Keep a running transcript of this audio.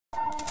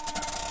Hello,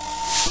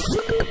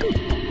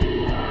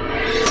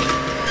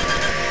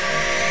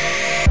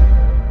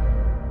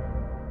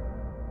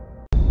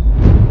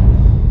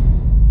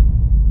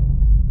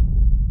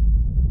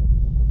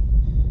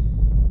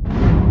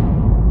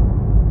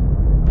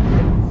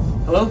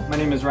 my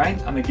name is Ryan.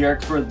 I'm a gear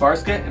expert with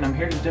Barska, and I'm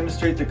here to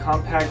demonstrate the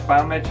compact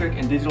biometric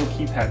and digital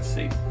keypad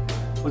safe.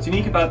 What's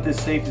unique about this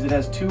safe is it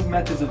has two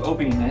methods of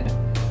opening it.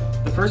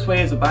 The first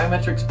way is a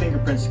biometric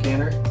fingerprint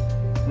scanner,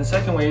 and the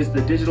second way is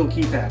the digital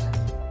keypad.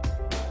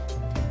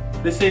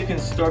 This safe can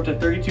store up to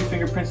 32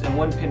 fingerprints and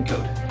one PIN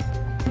code.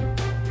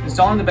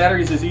 Installing the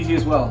batteries is easy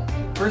as well.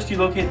 First, you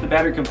locate the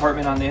battery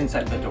compartment on the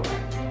inside of the door.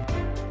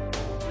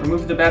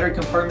 Remove the battery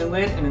compartment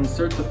lid and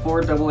insert the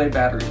 4 AA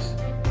batteries.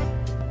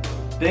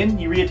 Then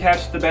you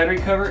reattach the battery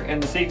cover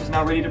and the safe is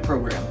now ready to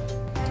program.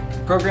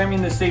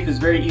 Programming this safe is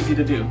very easy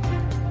to do.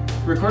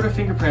 To record a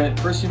fingerprint,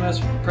 first you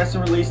must press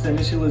and release the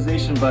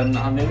initialization button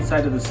on the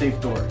inside of the safe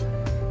door.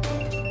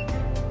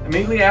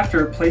 Immediately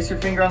after, place your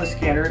finger on the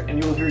scanner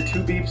and you will hear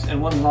 2 beeps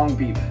and 1 long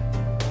beep.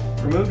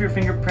 Remove your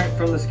fingerprint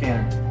from the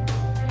scanner.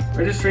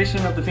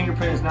 Registration of the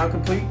fingerprint is now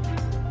complete,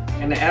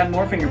 and to add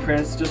more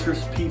fingerprints, just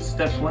repeat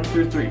steps 1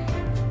 through 3.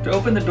 To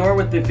open the door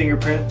with the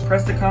fingerprint,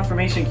 press the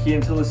confirmation key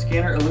until the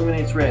scanner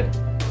illuminates red.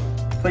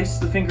 Place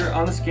the finger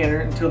on the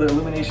scanner until the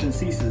illumination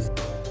ceases.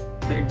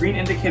 The green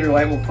indicator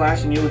light will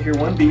flash and you will hear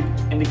 1 beep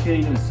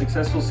indicating a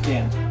successful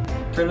scan.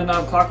 Turn the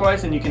knob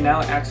clockwise and you can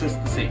now access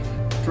the safe.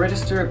 To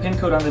register a PIN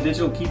code on the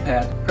digital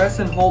keypad, press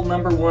and hold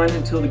number 1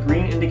 until the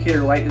green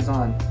indicator light is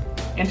on.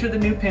 Enter the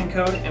new PIN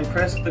code and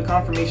press the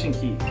confirmation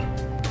key.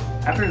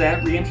 After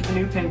that, re-enter the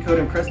new PIN code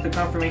and press the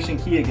confirmation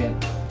key again.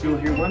 You will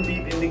hear 1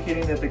 beep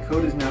indicating that the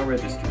code is now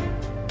registered.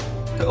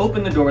 To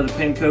open the door with the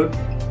PIN code,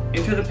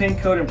 enter the PIN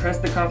code and press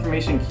the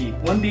confirmation key.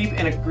 1 beep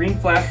and a green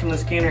flash from the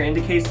scanner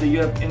indicates that you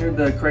have entered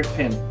the correct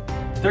PIN.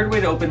 The third way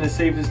to open this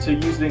safe is to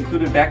use the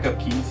included backup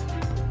keys.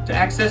 To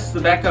access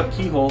the backup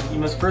keyhole, you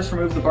must first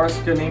remove the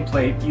Barska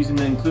nameplate using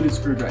the included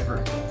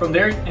screwdriver. From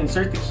there,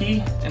 insert the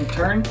key and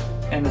turn,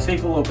 and the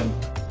safe will open.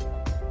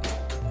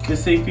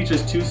 This safe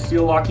features 2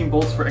 steel locking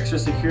bolts for extra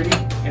security,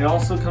 and it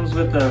also comes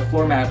with a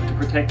floor mat to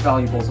protect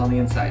valuables on the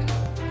inside.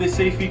 This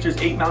safe features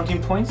 8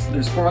 mounting points.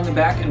 There's 4 on the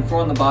back and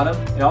 4 on the bottom.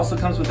 It also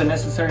comes with the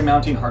necessary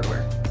mounting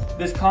hardware.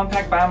 This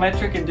compact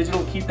biometric and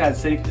digital keypad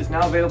safe is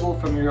now available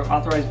from your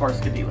authorized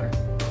Barska dealer.